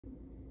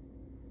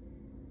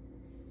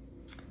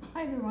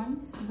Hi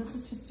everyone, so this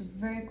is just a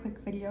very quick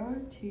video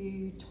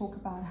to talk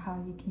about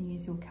how you can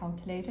use your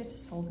calculator to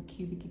solve a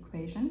cubic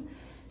equation.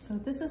 So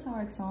this is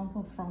our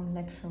example from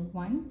lecture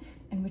 1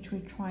 in which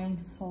we're trying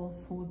to solve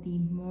for the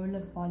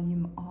molar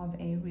volume of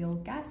a real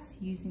gas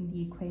using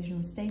the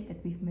equation state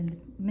that we've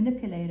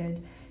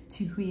manipulated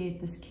to create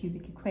this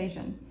cubic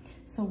equation.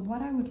 So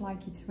what I would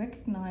like you to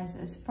recognize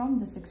is from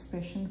this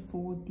expression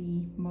for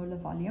the molar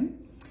volume,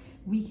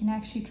 we can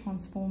actually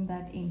transform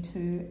that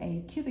into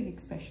a cubic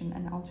expression,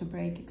 an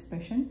algebraic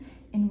expression,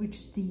 in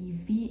which the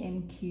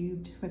Vn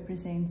cubed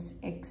represents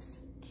x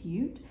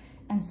cubed.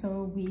 And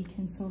so we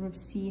can sort of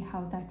see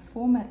how that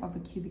format of a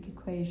cubic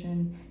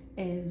equation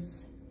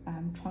is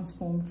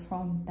transformed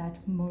from that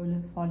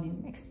molar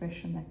volume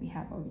expression that we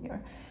have over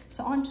here.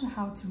 So on to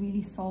how to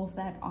really solve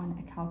that on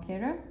a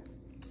calculator.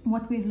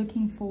 What we're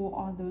looking for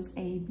are those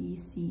A, B,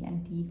 C,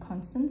 and D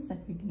constants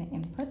that we're going to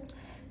input.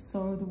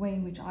 So the way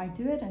in which I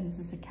do it, and this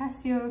is a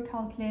Casio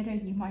calculator,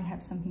 you might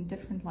have something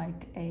different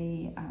like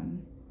a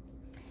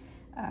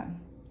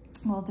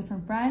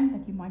different brand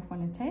that you might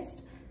want to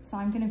test. So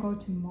I'm going to go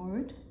to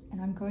mode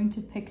and I'm going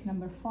to pick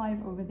number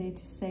 5 over there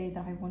to say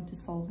that I want to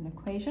solve an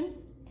equation.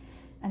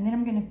 And then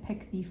I'm going to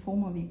pick the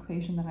form of the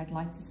equation that I'd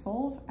like to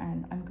solve,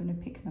 and I'm going to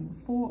pick number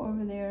 4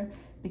 over there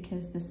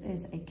because this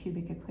is a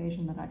cubic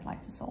equation that I'd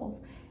like to solve.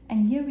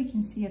 And here we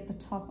can see at the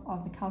top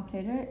of the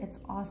calculator, it's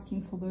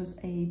asking for those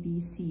A,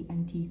 B, C,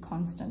 and D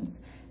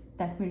constants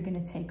that we're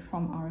going to take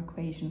from our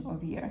equation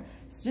over here.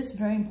 So just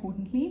very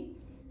importantly,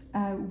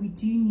 we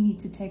do need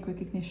to take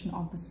recognition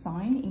of the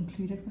sign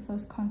included with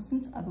those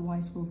constants,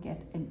 otherwise we'll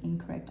get an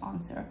incorrect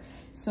answer.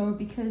 So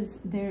because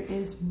there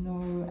is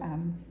no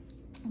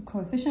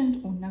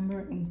coefficient or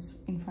number in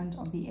front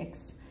of the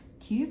x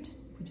cubed,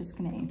 we're just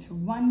going to enter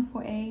 1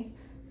 for A,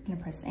 we're going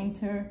to press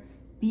enter.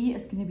 B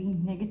is going to be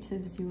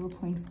negative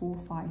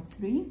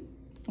 0.453,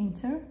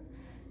 enter.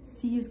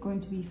 C is going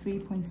to be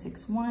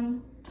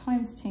 3.61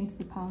 times 10 to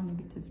the power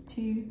negative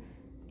 2,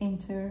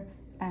 enter.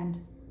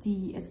 And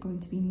D is going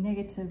to be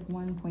negative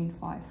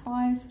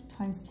 1.55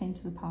 times 10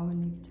 to the power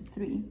negative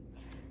 3.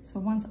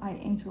 So once I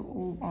enter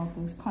all of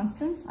those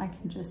constants, I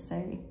can just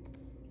say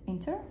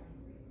enter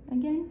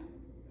again,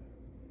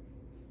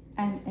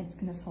 and it's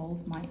going to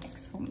solve my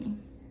x for me.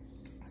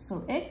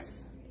 So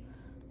x,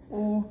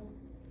 or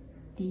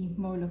the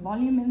molar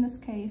volume in this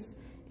case,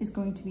 is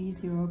going to be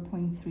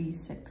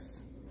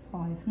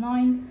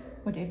 0.3659.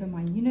 Whatever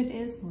my unit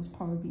is, most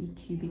probably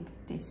cubic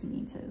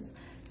decimeters.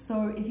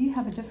 So if you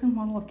have a different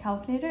model of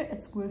calculator,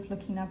 it's worth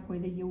looking up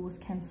whether yours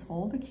can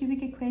solve a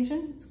cubic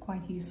equation. It's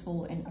quite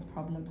useful in a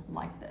problem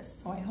like this.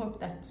 So I hope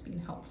that's been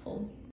helpful.